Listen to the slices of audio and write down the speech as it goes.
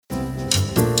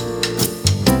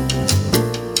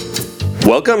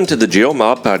Welcome to the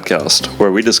GeoMob podcast,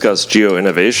 where we discuss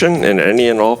geo-innovation in any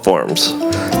and all forms,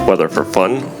 whether for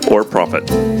fun or profit.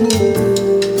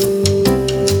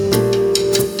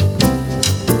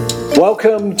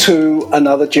 Welcome to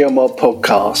another GeoMob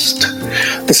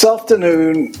podcast. This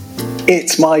afternoon,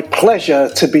 it's my pleasure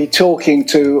to be talking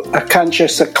to Akansha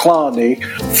Saklani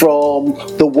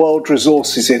from the World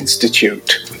Resources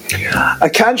Institute.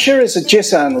 Akansha is a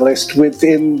GIS analyst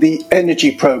within the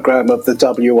energy program of the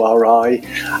WRI,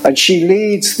 and she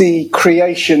leads the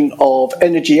creation of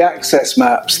energy access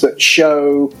maps that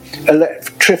show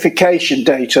electrification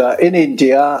data in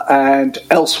India and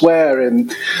elsewhere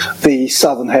in the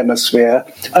Southern Hemisphere,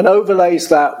 and overlays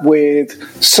that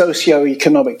with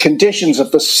socio-economic conditions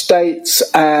of the states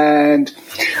and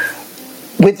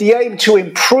with the aim to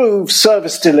improve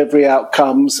service delivery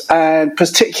outcomes, and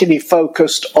particularly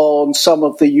focused on some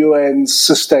of the UN's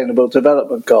Sustainable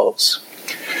Development Goals.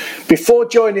 Before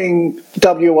joining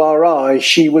WRI,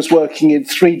 she was working in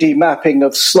 3D mapping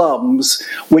of slums,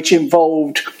 which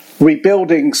involved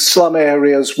rebuilding slum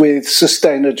areas with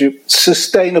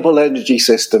sustainable energy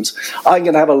systems. I'm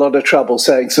going to have a lot of trouble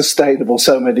saying sustainable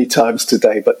so many times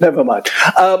today, but never mind.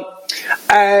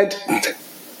 And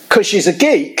because she's a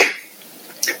geek,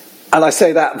 and I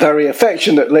say that very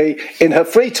affectionately, in her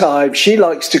free time, she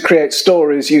likes to create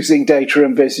stories using data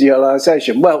and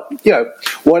visualization. Well,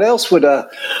 what else would a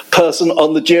person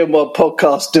on the GeoMob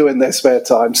podcast do in their spare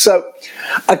time? So,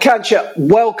 Akansha,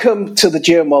 welcome to the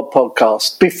GeoMob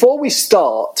podcast. Before we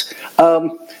start,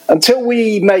 until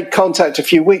we made contact a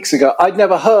few weeks ago, I'd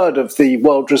never heard of the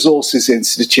World Resources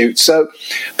Institute. So,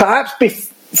 perhaps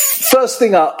first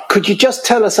thing up, could you just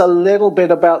tell us a little bit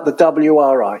about the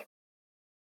WRI?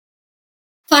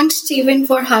 Thanks, Stephen,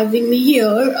 for having me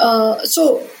here.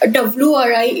 So,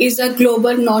 WRI is a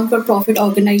global non-for-profit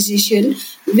organization.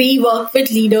 We work with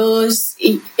leaders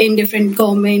in different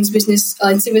governments, business,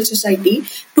 and civil society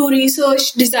to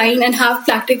research, design, and have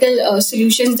practical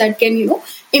solutions that can,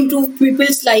 improve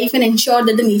people's life and ensure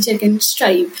that the nature can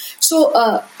strive.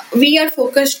 So, we are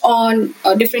focused on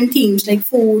different themes like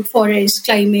food, forest,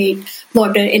 climate,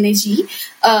 water, energy.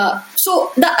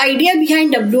 So the idea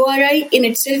behind WRI in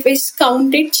itself is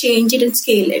count it, change it, and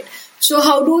scale it. So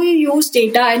how do we use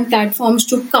data and platforms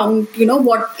to count,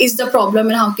 what is the problem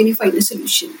and how can you find a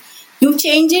solution? You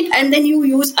change it and then you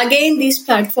use again this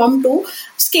platform to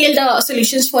scale the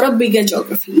solutions for a bigger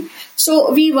geography.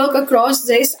 So we work across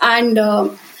this and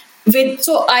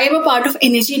so I am a part of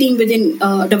energy team within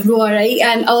WRI,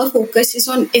 and our focus is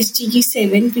on SDG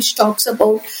 7, which talks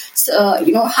about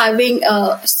having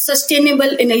sustainable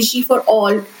energy for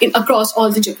all across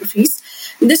all the geographies.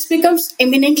 This becomes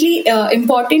eminently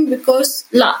important because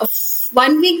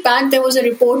 1 week back there was a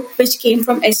report which came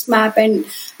from SMAP and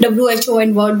WHO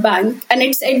and World Bank, and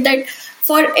it said that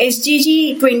for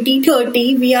SDG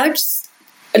 2030 we are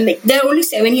there are only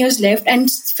 7 years left and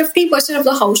 50% of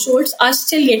the households are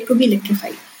still yet to be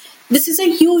electrified. This is a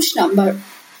huge number.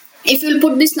 If you'll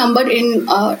put this number in,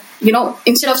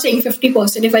 instead of saying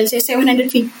 50%, if I'll say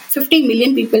 750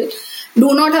 million people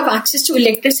do not have access to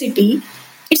electricity,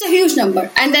 it's a huge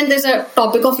number. And then there's a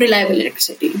topic of reliable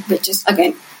electricity, which is,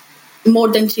 again, more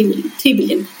than 3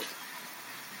 billion.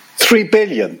 3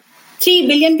 billion? 3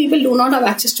 billion people do not have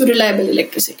access to reliable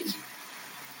electricity.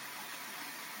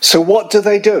 So what do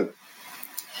they do?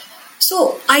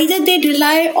 So either they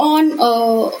rely on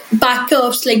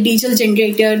backups like diesel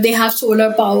generator, they have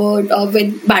solar powered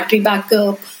with battery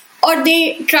backup, or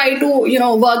they try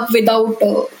to work without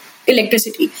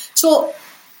electricity. So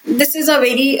this is a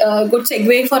very good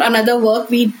segue for another work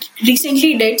we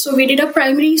recently did. So we did a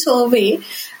primary survey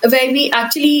where we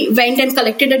actually went and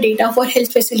collected the data for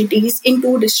health facilities in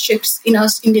 2 districts in our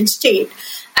Indian state.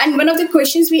 And one of the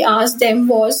questions we asked them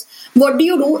was, what do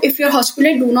you do if your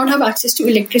hospital do not have access to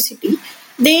electricity?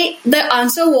 The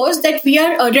answer was that we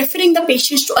are referring the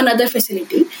patients to another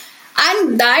facility.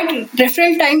 And that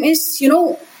referral time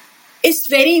is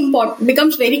very important,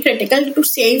 becomes very critical to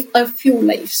save a few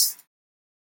lives.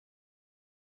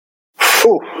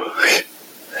 Ooh.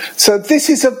 So this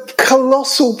is a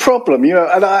colossal problem,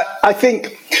 and I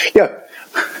think,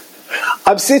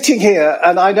 I'm sitting here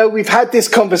and I know we've had this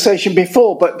conversation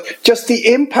before, but just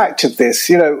the impact of this,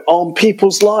 on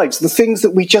people's lives, the things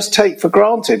that we just take for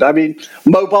granted. I mean,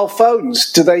 mobile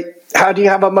phones, how do you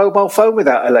have a mobile phone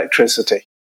without electricity?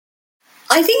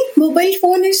 I think mobile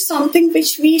phone is something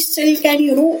which we still can,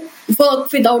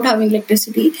 work without having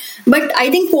electricity. But I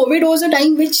think COVID was a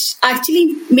time which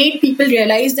actually made people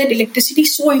realize that electricity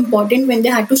is so important when they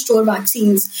had to store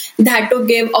vaccines, they had to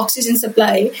give oxygen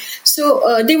supply.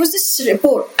 So there was this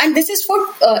report, and this is for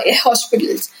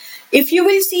hospitals. If you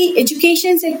will see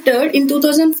education sector in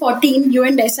 2014,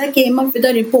 UNDESA came up with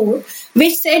a report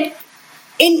which said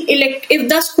if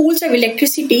the schools have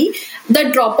electricity, the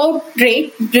dropout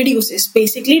rate reduces.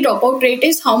 Basically, dropout rate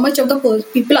is how much of the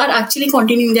people are actually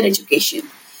continuing their education.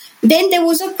 Then there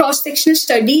was a cross-sectional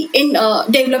study in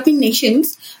developing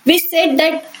nations which said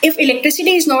that if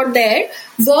electricity is not there,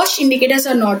 WASH indicators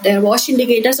are not there. WASH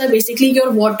indicators are basically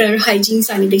your water, hygiene,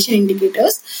 sanitation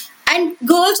indicators. And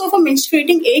girls of a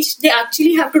menstruating age, they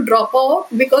actually have to drop out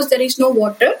because there is no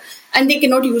water and they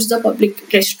cannot use the public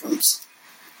restrooms.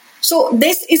 So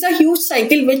this is a huge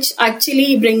cycle which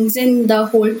actually brings in the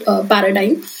whole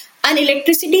paradigm. And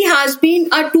electricity has been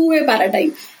a two-way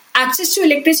paradigm. Access to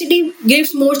electricity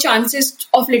gives more chances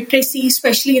of literacy,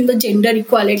 especially in the gender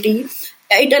equality.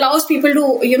 It allows people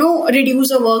to, reduce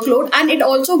the workload. And it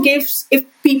also gives, if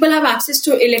people have access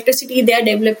to electricity, they are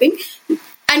developing.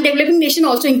 And developing nation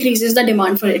also increases the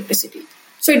demand for electricity.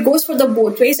 So it goes for the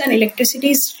both ways, and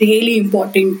electricity is really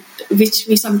important, which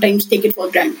we sometimes take it for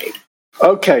granted.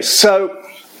 Okay, so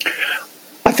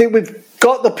I think we've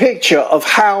got the picture of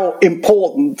how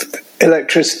important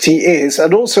electricity is,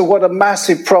 and also what a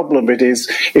massive problem it is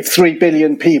if 3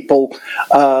 billion people,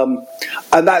 and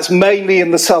that's mainly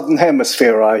in the southern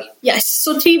hemisphere, right? Yes,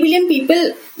 so 3 billion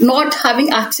people not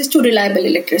having access to reliable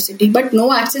electricity, but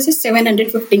no access is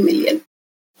 750 million.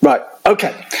 Right,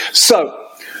 okay. So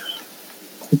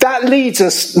that leads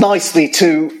us nicely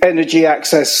to Energy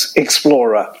Access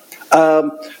Explorer.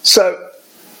 So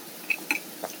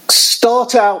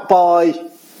start out by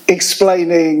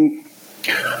explaining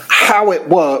how it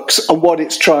works and what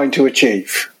it's trying to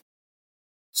achieve.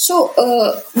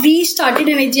 So we started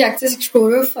Energy Access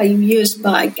Explorer 5 years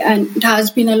back, and it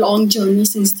has been a long journey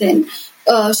since then.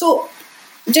 So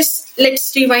just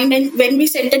let's rewind. And when we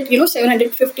said that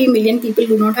 750 million people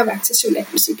do not have access to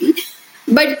electricity,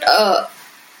 but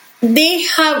they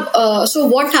have. So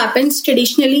what happens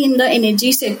traditionally in the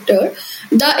energy sector?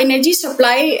 The energy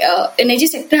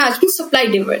sector has been supply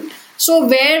driven. So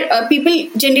where people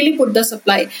generally put the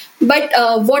supply. But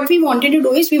what we wanted to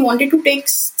do is we wanted to take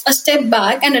a step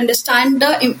back and understand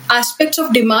the aspects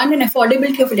of demand and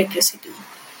affordability of electricity.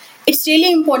 It's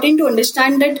really important to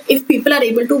understand that if people are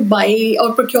able to buy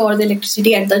or procure the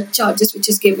electricity at the charges which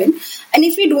is given, and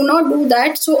if we do not do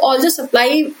that, so all the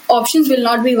supply options will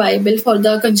not be viable for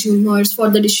the consumers,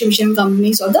 for the distribution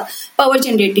companies or the power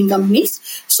generating companies.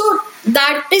 So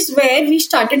that is where we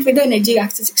started with the Energy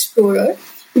Access Explorer.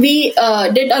 We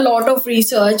did a lot of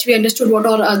research. We understood what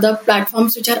are other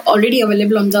platforms which are already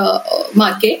available on the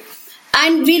market.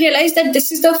 And we realized that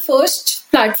this is the first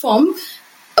platform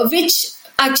which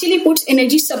actually puts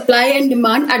energy supply and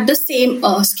demand at the same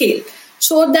scale,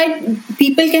 so that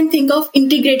people can think of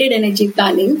integrated energy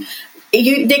planning.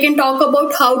 They can talk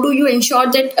about how do you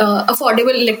ensure that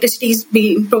affordable electricity is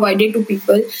being provided to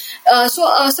people.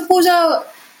 Suppose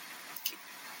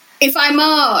if I'm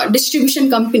a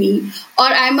distribution company or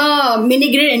I'm a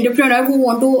mini grid entrepreneur who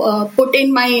want to put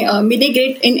in my mini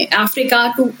grid in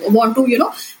Africa to want to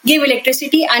give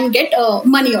electricity and get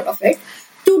money out of it.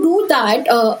 To do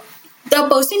that, the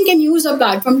person can use a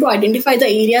platform to identify the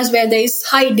areas where there is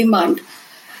high demand,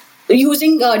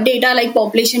 using data like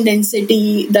population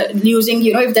density, using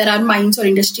if there are mines or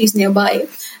industries nearby.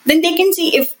 Then they can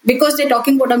see if, because they're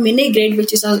talking about a mini grid,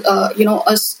 which is a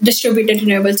distributed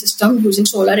renewable system using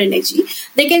solar energy,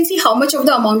 they can see how much of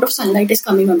the amount of sunlight is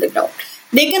coming on the ground.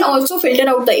 They can also filter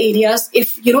out the areas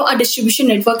if a distribution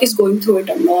network is going through it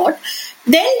or not.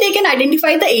 Then they can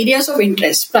identify the areas of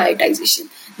interest, prioritization.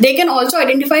 They can also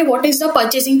identify what is the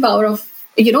purchasing power of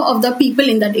the people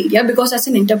in that area, because as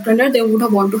an entrepreneur they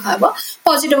would want to have a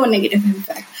positive or negative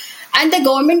impact. And the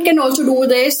government can also do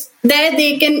this. There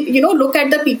they can look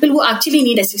at the people who actually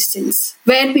need assistance,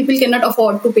 where people cannot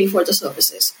afford to pay for the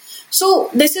services. So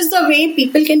this is the way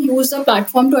people can use the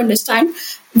platform to understand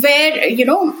where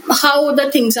how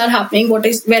the things are happening,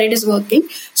 where it is working.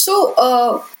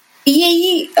 So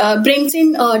EAE brings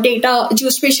in data,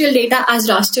 geospatial data as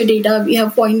raster data. We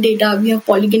have point data, we have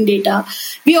polygon data.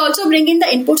 We also bring in the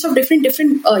inputs of different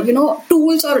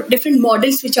tools or different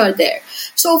models which are there.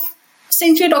 So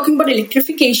since we're talking about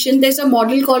electrification, there's a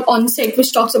model called Onset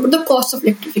which talks about the cost of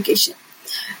electrification,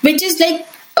 which is like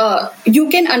you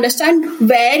can understand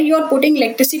where you're putting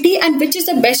electricity and which is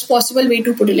the best possible way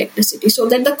to put electricity, so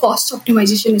that the cost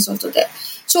optimization is also there.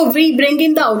 So we bring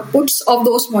in the outputs of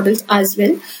those models as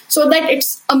well, so that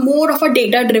it's a more of a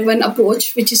data-driven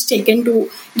approach which is taken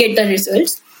to get the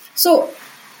results. So,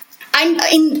 and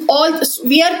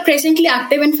we are presently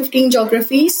active in 15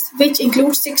 geographies, which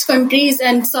includes 6 countries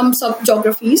and some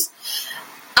sub-geographies.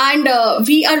 And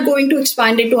we are going to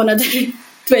expand it to another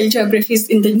 12 geographies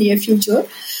in the near future.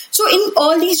 So in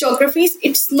all these geographies,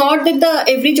 it's not that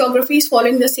every geography is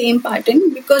following the same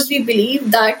pattern, because we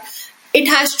believe that it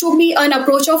has to be an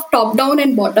approach of top down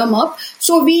and bottom up.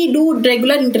 So we do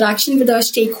regular interaction with our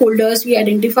stakeholders. We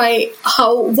identify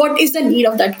what is the need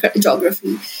of that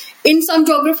geography. In some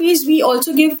geographies, we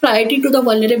also give priority to the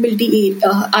vulnerability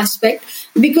aspect,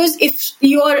 because if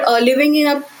you are living in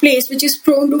a place which is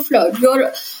prone to flood,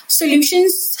 your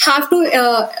solutions have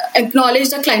to acknowledge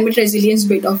the climate resilience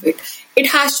bit of it. It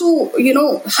has to,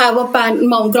 have a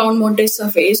ground mounted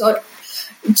surface. Or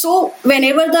so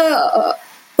whenever the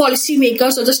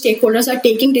policymakers or the stakeholders are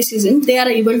taking decisions, they are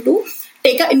able to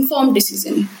take an informed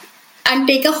decision and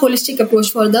take a holistic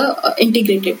approach for the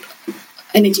integrated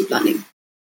energy planning.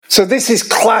 So this is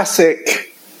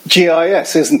classic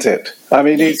GIS, isn't it? I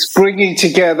mean, Yes. It's bringing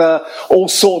together all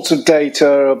sorts of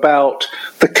data about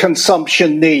the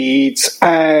consumption needs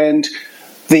and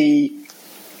the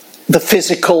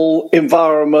physical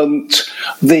environment,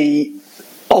 the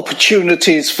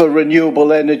opportunities for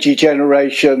renewable energy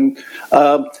generation,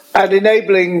 and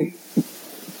enabling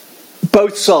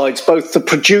both sides, both the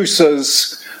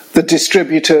producers, the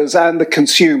distributors and the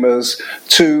consumers,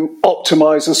 to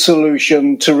optimize a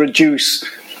solution to reduce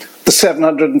the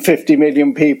 750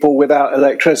 million people without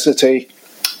electricity.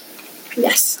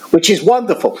 Yes. Which is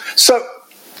wonderful. So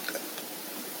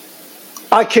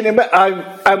I can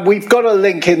and we've got a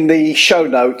link in the show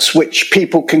notes which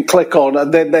people can click on,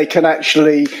 and then they can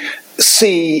actually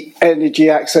see Energy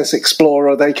Access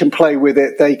Explorer, they can play with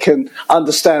it, they can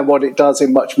understand what it does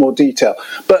in much more detail.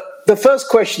 But the first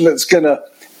question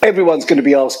everyone's going to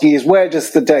be asking is, where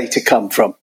does the data come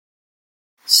from?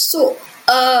 So,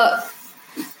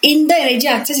 in the Energy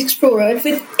Access Explorer,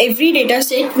 with every data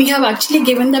set, we have actually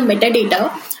given the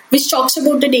metadata, which talks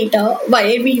about the data, why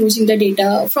are we using the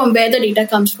data, from where the data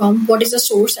comes from, what is the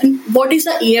source, and what is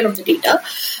the year of the data.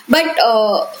 But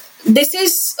this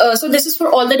is for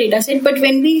all the data set. But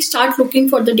when we start looking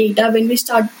for the data, when we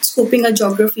start scoping a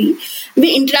geography,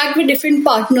 we interact with different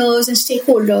partners and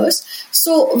stakeholders.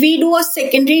 So we do a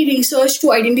secondary research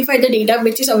to identify the data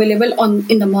which is available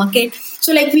in the market.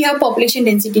 So like we have population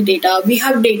density data, we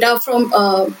have data from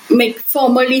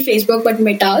formerly Facebook but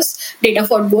Meta's data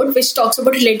for good, which talks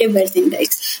about relative wealth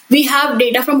index. We have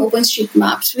data from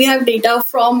OpenStreetMaps. We have data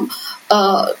from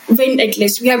wind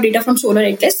atlas. We have data from solar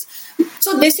atlas.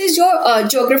 So this is your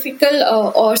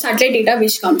geographical or satellite data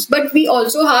which comes. But we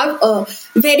also have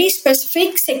very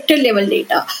specific sector level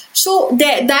data. So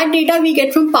that data we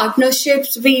get from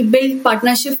partnerships. We build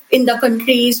partnership in the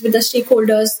countries with the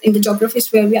stakeholders in the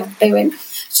geographies where we are active in.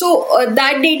 So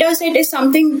that data set is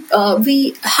something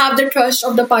we have the trust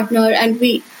of the partner, and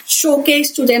we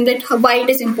showcase to them that why it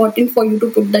is important for you to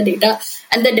put the data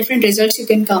and the different results you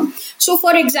can come. So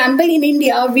for example, in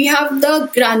India, we have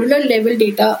the granular level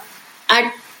data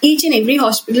at each and every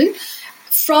hospital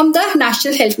from the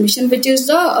National Health Mission, which is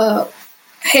the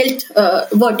health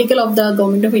vertical of the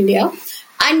Government of India.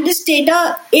 And this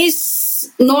data is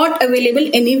not available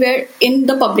anywhere in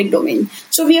the public domain.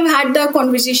 So we have had the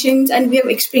conversations and we have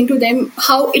explained to them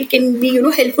how it can be,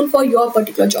 helpful for your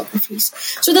particular geographies.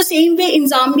 So the same way in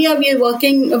Zambia, we are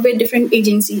working with different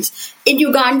agencies. In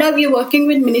Uganda, we are working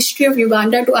with Ministry of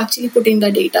Uganda to actually put in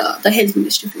the data, the Health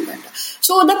Ministry of Uganda.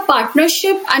 So the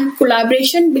partnership and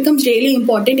collaboration becomes really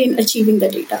important in achieving the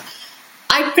data.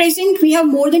 At present, we have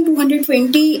more than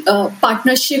 220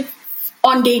 partnership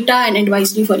on data and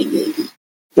advisory for EAE.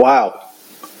 Wow.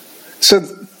 So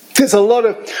there's a lot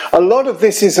of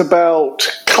this is about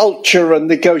culture and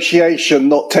negotiation,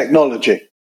 not technology.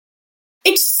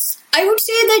 I would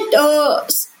say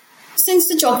that since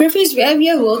the geographies where we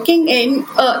are working in,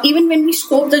 even when we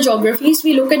scope the geographies,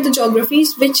 we look at the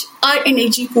geographies which are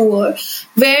energy poor,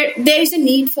 where there is a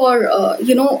need for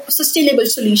sustainable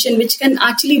solution which can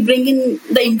actually bring in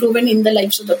the improvement in the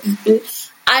lives of the people,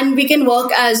 and we can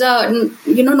work as a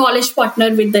knowledge partner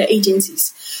with the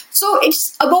agencies. So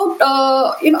it's about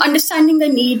understanding the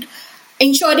need,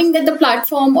 ensuring that the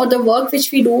platform or the work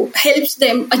which we do helps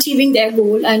them achieving their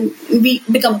goal, and we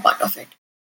become a part of it.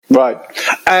 Right.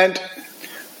 And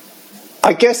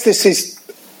I guess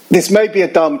this may be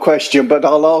a dumb question, but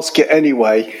I'll ask it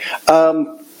anyway.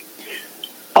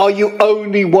 Are you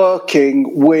only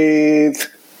working with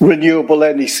renewable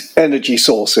energy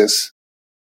sources?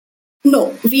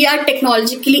 No, we are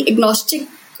technologically agnostic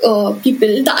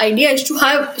people. The idea is to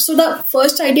have, the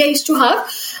first idea is to have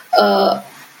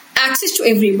access to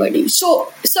everybody.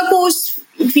 So suppose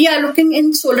we are looking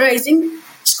in solarizing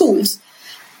schools,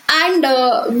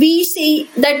 and we see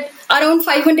that around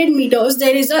 500 meters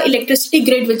there is a electricity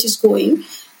grid which is going.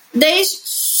 There is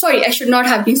sorry, I should not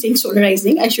have been saying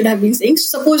solarizing. I should have been saying,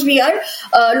 suppose we are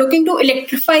looking to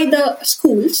electrify the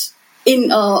schools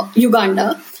in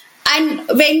Uganda. And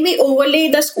when we overlay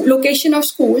the location of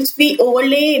schools, we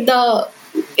overlay the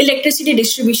electricity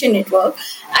distribution network.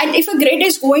 And if a grid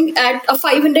is going at a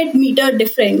 500-meter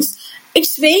difference,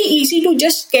 it's very easy to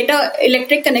just get a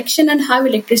electric connection and have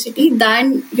electricity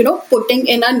than, putting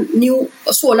in a new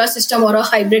solar system or a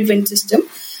hybrid wind system.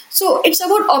 So it's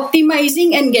about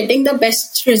optimizing and getting the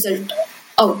best result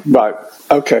out. Right.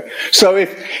 Okay. So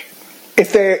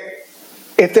if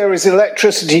there is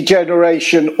electricity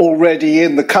generation already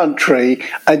in the country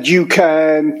and you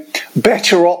can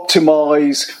better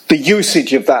optimize the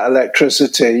usage of that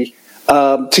electricity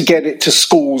to get it to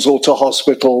schools or to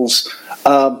hospitals,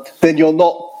 then you're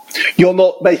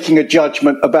not making a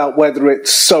judgment about whether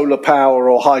it's solar power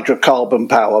or hydrocarbon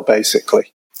power,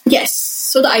 basically. Yes.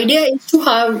 So the idea is to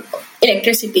have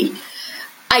electricity.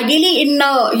 Ideally, in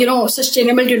a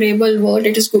sustainable, renewable world,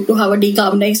 it is good to have a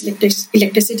decarbonized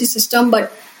electricity system,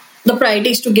 but the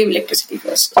priority is to give electricity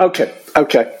first. Okay.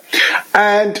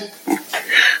 And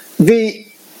the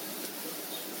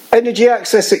Energy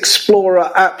Access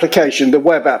Explorer application, the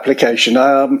web application,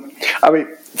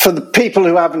 for the people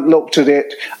who haven't looked at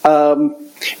it,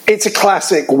 it's a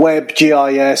classic web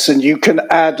GIS, and you can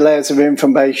add layers of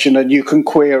information and you can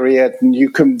query it and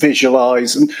you can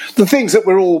visualize, and the things that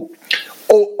we're all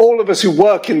of us who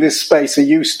work in this space are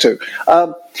used to.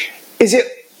 Is it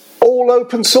all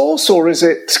open source, or is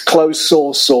it closed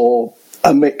source, or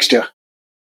a mixture?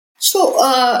 So,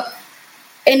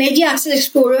 Energy Access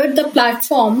Explorer, the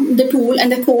platform, the tool,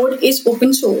 and the code is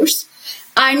open source.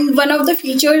 And one of the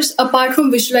features, apart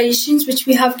from visualizations, which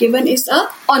we have given, is a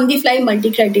on-the-fly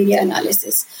multi-criteria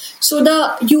analysis. So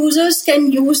the users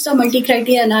can use the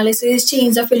multi-criteria analysis,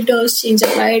 change the filters, change the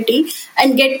priority,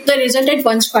 and get the result at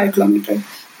 1 square kilometer,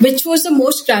 which was the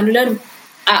most granular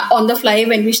on the fly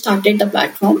when we started the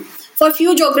platform. For a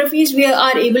few geographies, we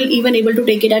are even able to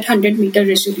take it at 100-meter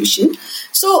resolution.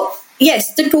 So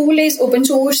yes, the tool is open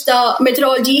source. The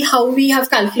methodology, how we have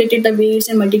calculated the weights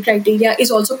and multi-criteria, is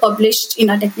also published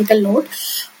in a technical note.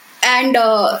 And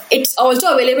it's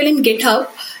also available in GitHub.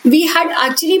 We had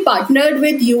actually partnered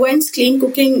with UN's Clean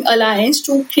Cooking Alliance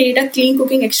to create a Clean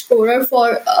Cooking Explorer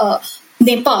for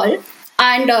Nepal.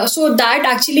 And so that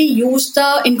actually used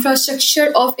the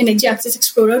infrastructure of Energy Access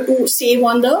Explorer to save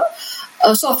on the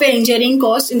software engineering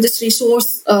costs in this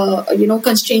resource,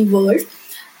 constrained world.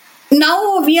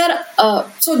 Now we are,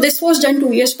 so this was done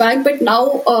 2 years back, but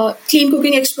now Clean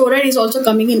Cooking Explorer is also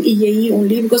coming in EAE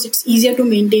only because it's easier to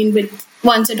maintain with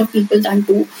one set of people than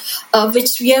two,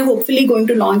 which we are hopefully going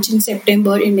to launch in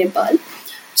September in Nepal.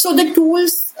 So the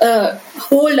tools,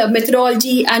 whole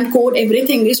methodology and code,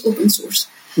 everything is open source.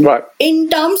 Right. In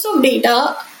terms of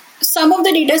data, some of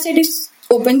the data set is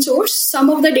open source, some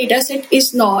of the data set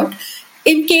is not.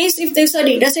 In case if there's a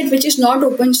data set which is not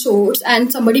open source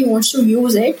and somebody wants to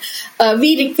use it,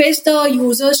 we request the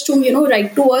users to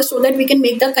write to us so that we can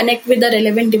make the connect with the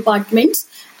relevant departments,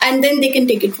 and then they can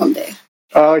take it from there.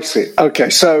 Oh, I see.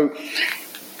 Okay, so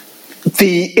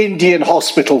the Indian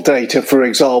hospital data, for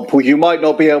example, you might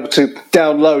not be able to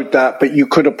download that, but you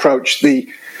could approach the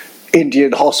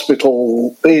Indian Health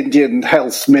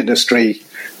Ministry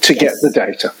to get the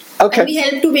data. Okay. And we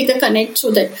help to make a connect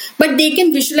so that, but they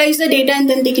can visualize the data and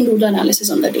then they can do the analysis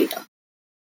on the data.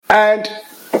 And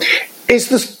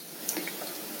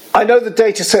I know the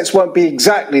data sets won't be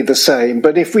exactly the same,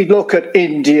 but if we look at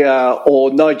India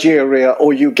or Nigeria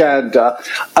or Uganda,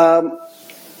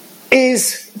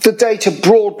 is the data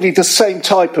broadly the same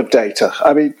type of data?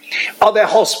 I mean, are there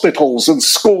hospitals and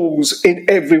schools in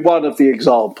every one of the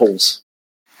examples?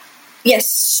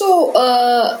 Yes. So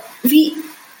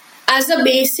as a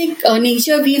basic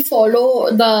nature, we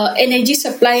follow the energy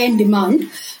supply and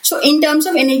demand. So in terms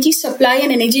of energy supply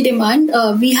and energy demand,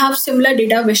 we have similar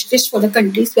data wish list for the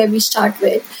countries where we start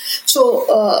with. So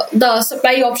the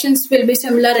supply options will be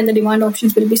similar and the demand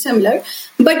options will be similar.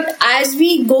 But as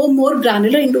we go more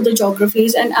granular into the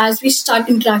geographies and as we start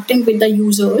interacting with the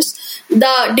users,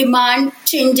 the demand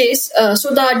changes.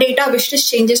 So the data wish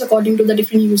list changes according to the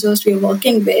different users we are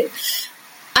working with.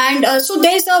 And so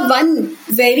there's one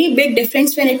very big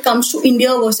difference when it comes to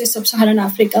India versus Sub-Saharan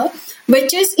Africa,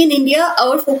 which is in India,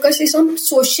 our focus is on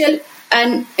social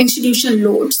and institutional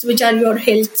loads, which are your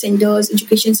health centers,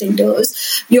 education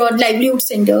centers, your livelihood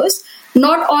centers,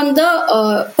 not on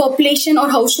the population or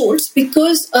households,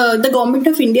 because the government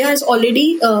of India has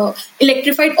already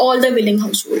electrified all the willing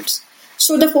households.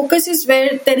 So the focus is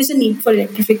where there is a need for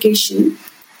electrification.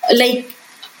 Like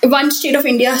one state of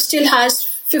India still has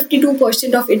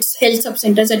 52% of its health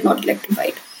sub-centers are not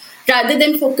electrified. rather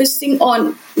than focusing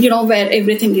on, where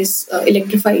everything is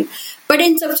electrified. But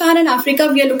in sub-Saharan Africa,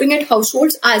 we are looking at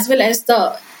households as well as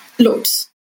the loads.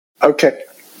 Okay,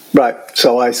 right.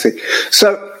 So I see.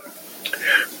 So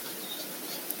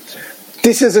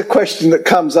this is a question that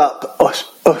comes up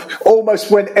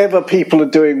almost whenever people are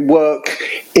doing work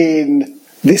in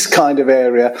this kind of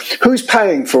area. Who's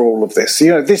paying for all of this?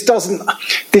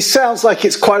 This sounds like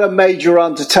it's quite a major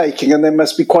undertaking, and there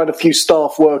must be quite a few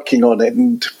staff working on it.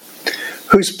 And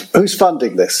who's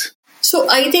funding this? So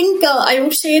I think I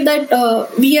would say that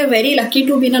we are very lucky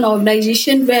to be in an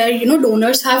organization where,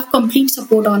 donors have complete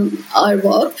support on our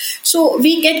work. So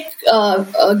we get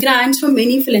grants from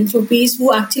many philanthropies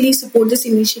who actually support this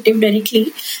initiative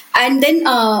directly. And then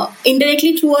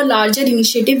indirectly through a larger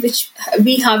initiative which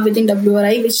we have within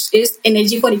WRI, which is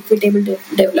Energy for Equitable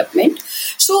Development.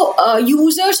 So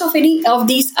users of any of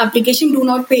these applications do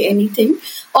not pay anything.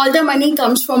 All the money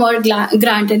comes from our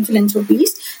grant and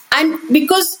philanthropies. And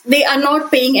because they are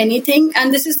not paying anything,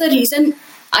 and this is the reason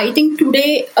I think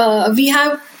today we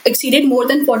have exceeded more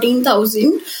than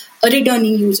 14,000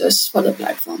 returning users for the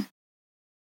platform.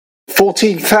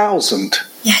 14,000?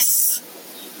 Yes.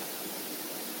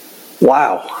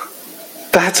 Wow.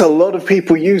 That's a lot of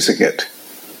people using it.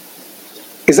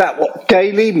 Is that what,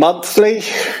 daily, monthly?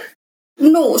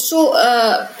 No. So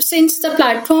since the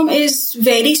platform is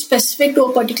very specific to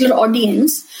a particular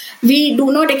audience, we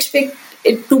do not expect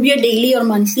it to be a daily or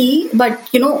monthly, but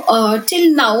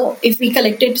till now, if we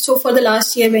collected, so for the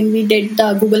last year when we did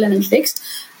the Google Analytics,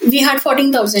 we had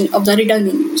 14,000 of the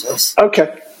returning users.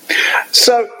 Okay,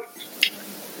 so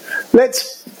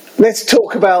let's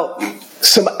talk about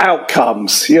some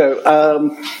outcomes. Give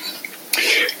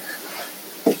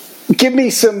me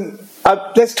some.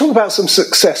 Let's talk about some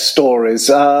success stories.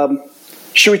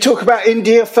 Should we talk about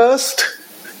India first?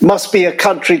 Must be a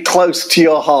country close to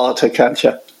your heart,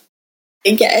 Akansha.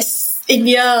 Yes,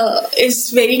 India is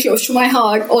very close to my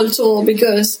heart also,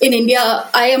 because in India,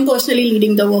 I am personally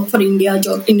leading the work for Indian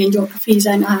geographies,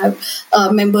 and I have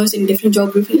members in different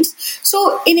geographies.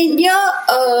 So in India,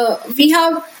 we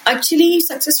have actually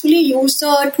successfully used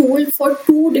a tool for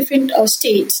two different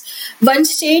states. One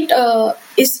state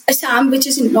is Assam, which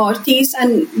is in northeast,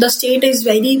 and the state is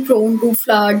very prone to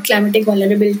flood, climatic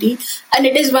vulnerability, and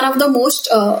it is one of the most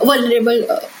vulnerable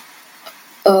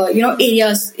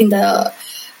areas in the.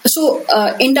 So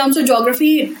in terms of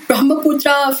geography,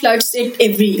 Brahmaputra floods it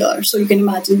every year. So you can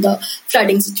imagine the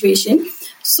flooding situation.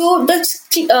 So the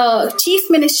chief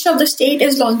minister of the state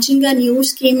is launching a new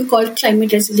scheme called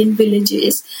Climate Resilient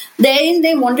Villages. Therein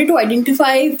they wanted to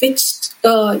identify which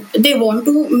they want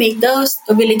to make the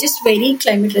villages very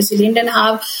climate resilient and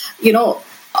have,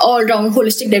 all round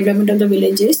holistic development of the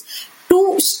villages.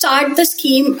 To start the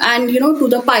scheme and, to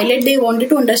the pilot, they wanted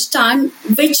to understand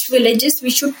which villages we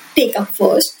should take up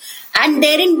first. And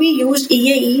therein we used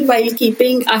EAE while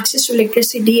keeping access to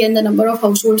electricity and the number of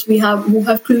households we have who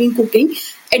have clean cooking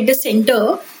at the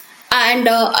center. And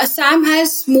Assam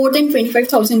has more than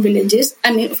 25,000 villages.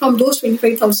 And from those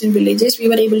 25,000 villages, we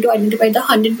were able to identify the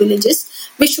 100 villages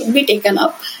which should be taken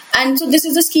up. And so this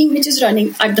is a scheme which is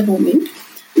running at the moment.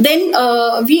 Then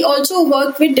we also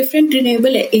work with different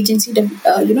renewable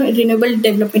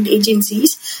development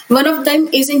agencies. One of them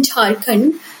is in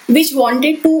Jharkhand, which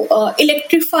wanted to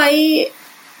electrify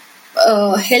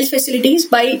health facilities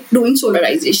by doing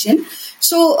solarization.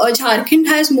 So Jharkhand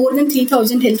has more than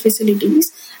 3,000 health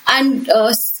facilities, and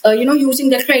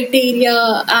using the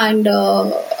criteria and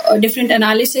different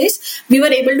analysis, we were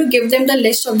able to give them the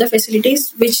list of the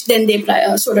facilities which then they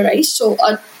solarized. So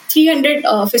 300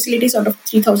 facilities out of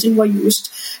 3,000 were used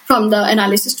from the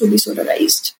analysis to be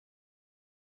solarized.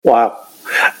 Wow.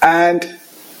 And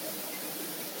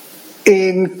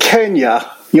in Kenya,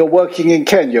 you're working in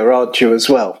Kenya, aren't you, as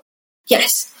well?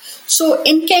 Yes. So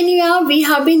in Kenya, we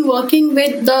have been working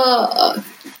with the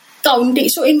county.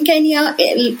 So in Kenya,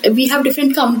 we have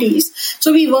different counties.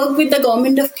 So we work with the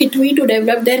government of Kitui to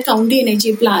develop their county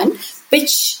energy plan,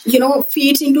 which,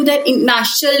 feeds into their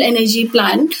national energy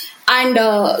plan. And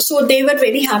so they were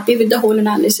very happy with the whole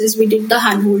analysis. We did the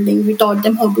hand-holding. We taught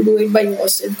them how to do it by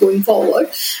yourself going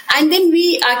forward. And then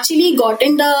we actually got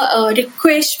in the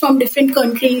request from different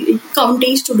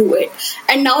counties to do it.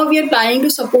 And now we are planning to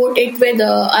support it with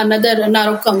another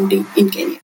Narok county in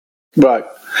Kenya. Right.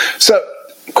 So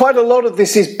quite a lot of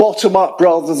this is bottom-up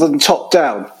rather than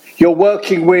top-down. You're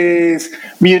working with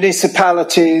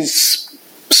municipalities,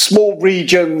 small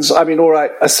regions. I mean, all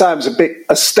right, Assam's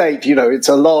a state, it's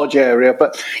a large area,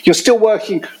 but you're still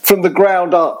working from the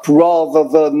ground up rather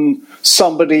than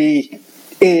somebody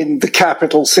in the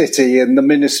capital city in the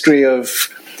Ministry of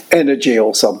Energy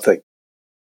or something.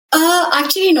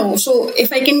 Actually, no. So,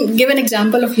 if I can give an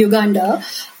example of Uganda,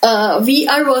 we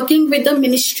are working with the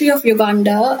Ministry of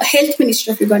Uganda, Health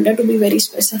Ministry of Uganda to be very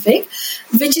specific,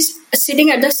 which is sitting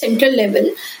at the central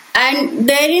level. And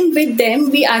therein, with them,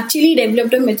 we actually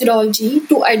developed a methodology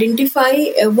to identify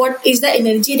what is the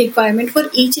energy requirement for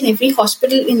each and every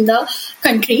hospital in the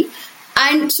country.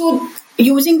 And so,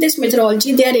 using this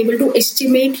methodology, they are able to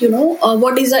estimate,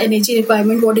 what is the energy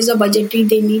requirement, what is the budgetary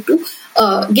they need to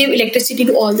give electricity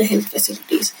to all the health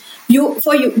facilities.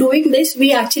 Doing this,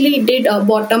 we actually did a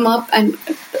bottomed up and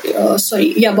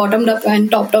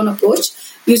top down approach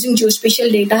using geospatial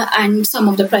data and some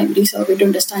of the primary survey to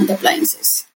understand the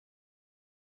appliances.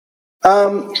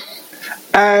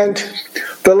 And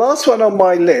the last one on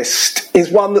my list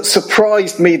is one that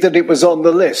surprised me that it was on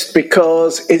the list,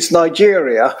 because it's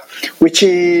Nigeria, which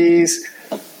is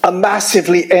a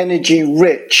massively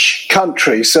energy-rich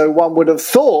country. So one would have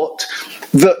thought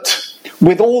that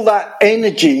with all that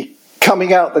energy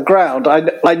coming out the ground,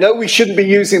 I know we shouldn't be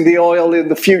using the oil in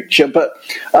the future, but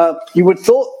you would have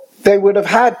thought they would have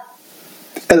had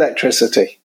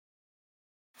electricity.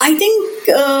 I think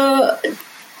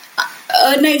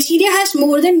Nigeria has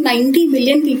more than 90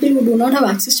 million people who do not have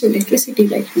access to electricity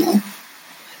right now.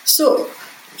 So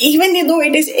even though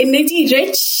it is energy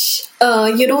rich,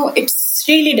 it's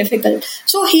really difficult.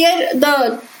 So here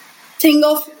the thing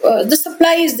of the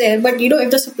supply is there, but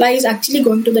if the supply is actually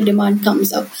going to the demand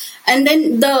comes up, and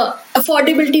then the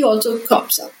affordability also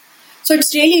crops up. So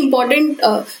it's really important.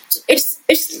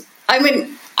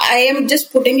 I am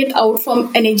just putting it out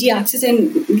from energy access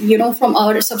and, from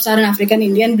our sub-Saharan African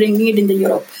India and bringing it in the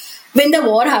Europe. When the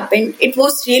war happened, it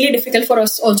was really difficult for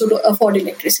us also to afford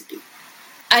electricity.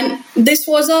 And this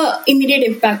was a immediate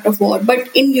impact of war. But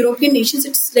in European nations,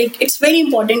 it's very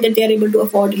important that they are able to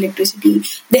afford electricity.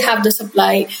 They have the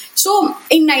supply. So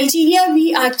in Nigeria,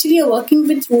 we actually are working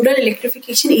with Rural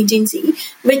Electrification Agency,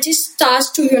 which is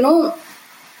tasked to,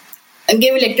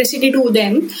 give electricity to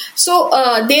them. So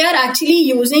they are actually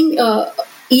using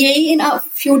EAE in a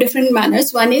few different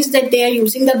manners. One is that they are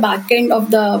using the back end of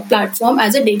the platform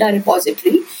as a data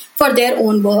repository for their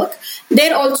own work.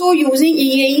 They're also using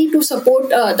EAE to support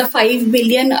the 5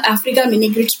 billion Africa mini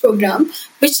grids program,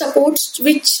 which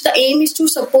the aim is to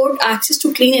support access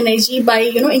to clean energy by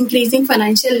increasing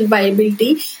financial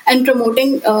viability and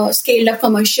promoting scaled up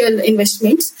commercial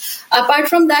investments. Apart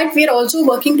from that, we are also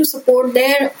working to support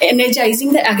their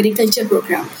energizing the agriculture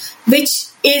program,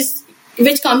 which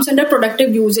comes under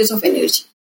productive uses of energy.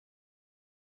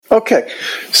 Okay,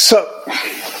 so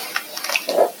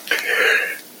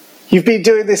you've been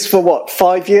doing this for what,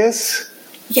 5 years?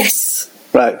 Yes.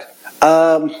 Right.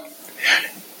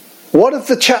 What's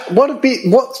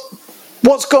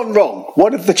gone wrong?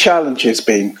 What have the challenges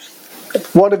been?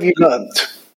 What have you learned?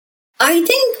 I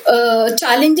think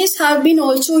challenges have been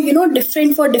also,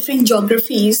 different for different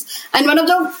geographies. And one of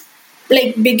the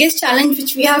biggest challenge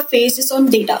which we have faced is on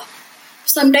data.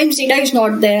 Sometimes data is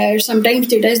not there, sometimes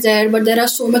data is there, but there are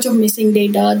so much of missing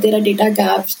data, there are data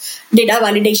gaps, data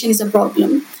validation is a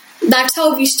problem. That's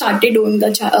how we started doing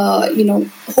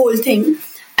the, whole thing.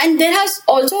 And there has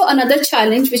also another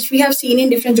challenge which we have seen in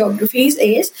different geographies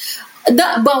is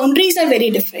the boundaries are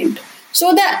very different.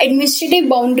 So the administrative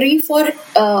boundary for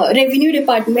revenue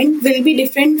department will be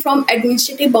different from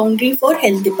administrative boundary for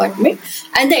health department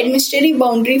and the administrative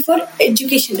boundary for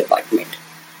education department.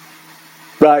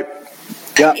 Right.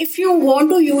 Yeah. If you want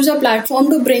to use a platform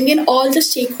to bring in all the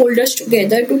stakeholders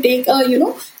together to take a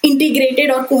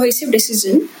integrated or cohesive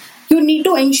decision, you need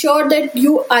to ensure that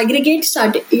you aggregate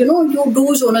you do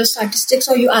zonal statistics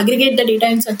or you aggregate the data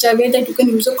in such a way that you can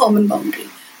use a common boundary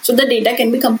so the data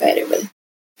can be comparable.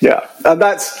 Yeah, and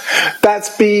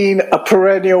that's been a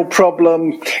perennial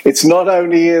problem. It's not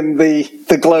only in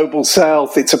the global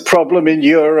south, it's a problem in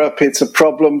Europe, it's a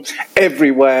problem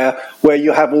everywhere where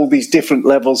you have all these different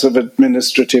levels of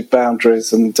administrative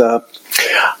boundaries. And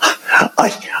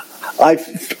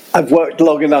I've worked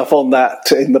long enough on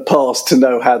that in the past to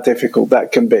know how difficult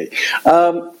that can be.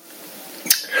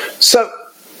 So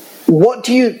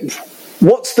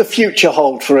what's the future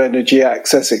hold for Energy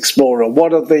Access Explorer?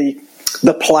 What are the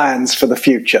plans for the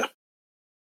future?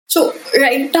 So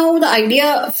right now the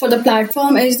idea for the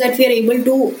platform is that we are able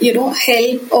to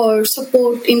help or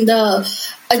support in the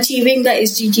achieving the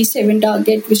SDG 7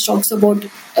 target, which talks about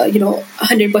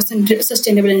 100%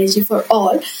 sustainable energy for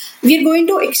all. We are going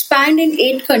to expand in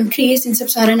 8 countries in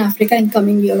sub-Saharan Africa in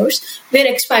coming years. We are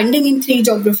expanding in 3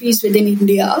 geographies within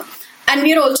India. And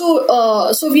we are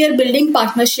also we are building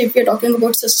partnership. We are talking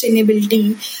about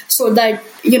sustainability, so that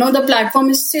the platform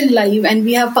is still live, and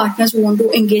we have partners who want to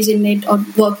engage in it or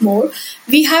work more.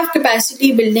 We have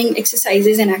capacity building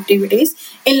exercises and activities.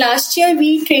 In last year,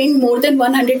 we trained more than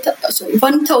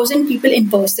 1,000 people in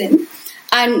person,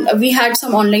 and we had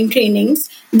some online trainings.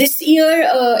 This year,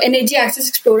 Energy Access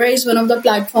Explorer is one of the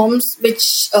platforms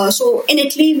which, so in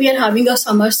Italy, we are having a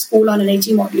summer school on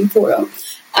Energy Modeling Forum.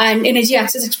 And Energy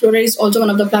Access Explorer is also one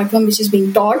of the platforms which is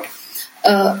being taught.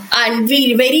 And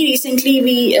we very recently,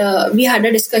 we had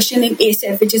a discussion in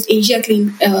ACEF, which is Asia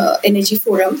Clean Energy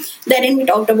Forum. Therein we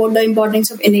talked about the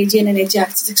importance of energy and Energy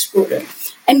Access Explorer.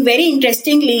 And very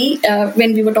interestingly,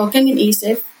 when we were talking in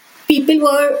ACEF, people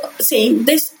were saying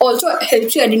this also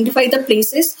helps you identify the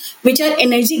places which are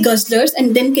energy guzzlers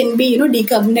and then can be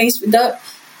decarbonized with the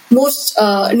most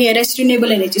nearest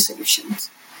renewable energy solutions.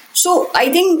 So I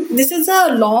think this is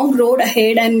a long road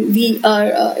ahead, and we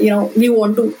are we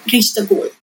want to reach the goal.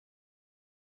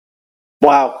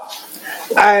 Wow.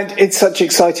 And it's such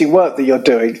exciting work that you're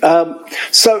doing.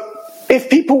 So if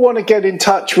people want to get in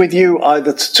touch with you,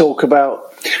 either to talk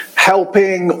about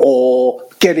helping or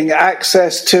getting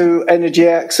access to Energy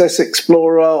Access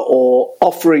Explorer or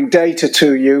offering data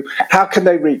to you, how can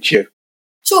they reach you?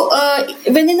 So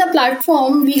within the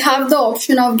platform, we have the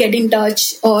option of get in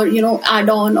touch or, add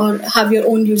on or have your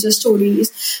own user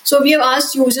stories. So we have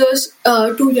asked users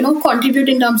to, contribute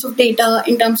in terms of data,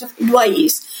 in terms of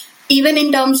advice, even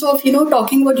in terms of,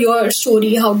 talking about your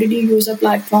story. How did you use a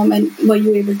platform and were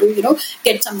you able to,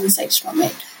 get some insights from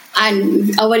it?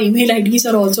 And our email IDs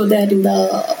are also there in the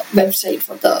website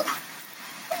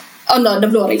on the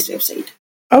WRI's website.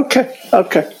 Okay.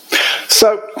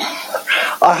 So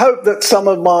I hope that some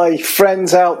of my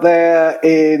friends out there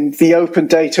in the open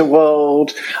data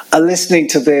world are listening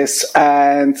to this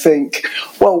and think,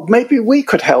 well, maybe we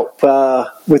could help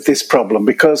with this problem,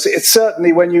 because it's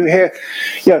certainly, when you hear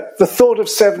the thought of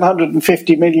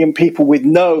 750 million people with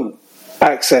no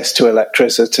access to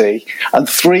electricity and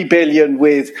 3 billion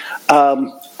with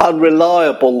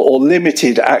unreliable or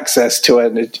limited access to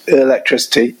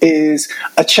electricity is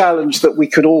a challenge that we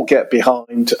could all get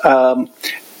behind,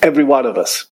 every one of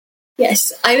us.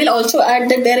 Yes, I will also add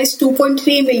that there is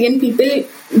 2.3 million people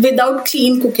without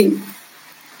clean cooking,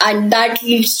 and that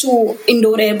leads to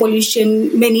indoor air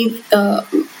pollution, many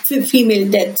female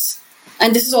deaths,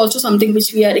 and this is also something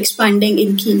which we are expanding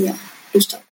in Kenya to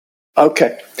start.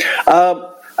 Okay.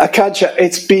 Akansha,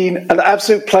 it's been an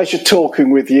absolute pleasure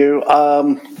talking with you.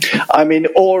 I'm in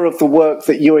awe of the work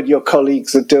that you and your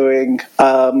colleagues are doing.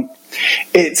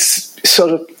 It's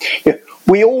sort of,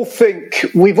 we all think,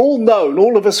 we've all known,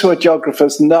 all of us who are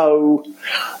geographers know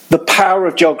the power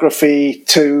of geography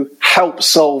to help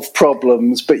solve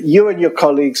problems, but you and your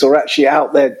colleagues are actually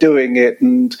out there doing it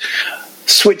and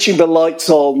switching the lights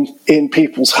on in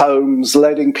people's homes,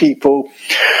 letting people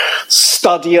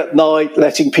study at night,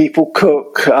 letting people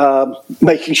cook,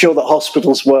 making sure that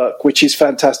hospitals work, which is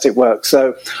fantastic work.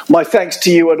 So my thanks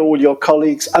to you and all your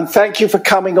colleagues, and thank you for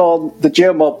coming on the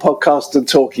GeoMob podcast and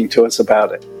talking to us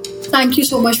about it. Thank you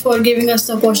so much for giving us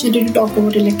the opportunity to talk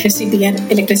about electricity and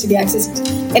Energy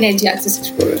Access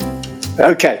Explorer.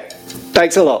 Okay,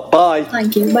 thanks a lot. Bye.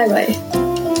 Thank you. Bye-bye.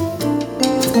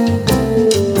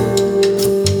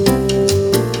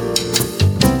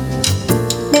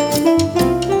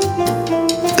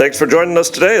 Thanks for joining us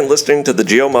today and listening to the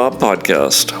GeoMob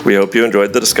podcast. We hope you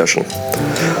enjoyed the discussion.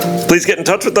 Please get in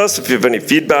touch with us if you have any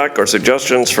feedback or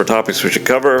suggestions for topics we should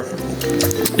cover.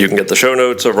 You can get the show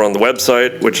notes over on the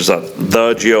website, which is at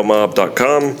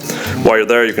thegeomob.com. While you're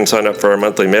there, you can sign up for our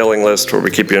monthly mailing list where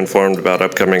we keep you informed about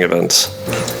upcoming events.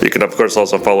 You can, of course,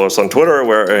 also follow us on Twitter,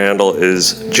 where our handle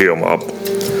is GeoMob.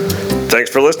 Thanks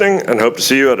for listening, and hope to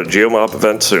see you at a GeoMob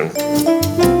event soon.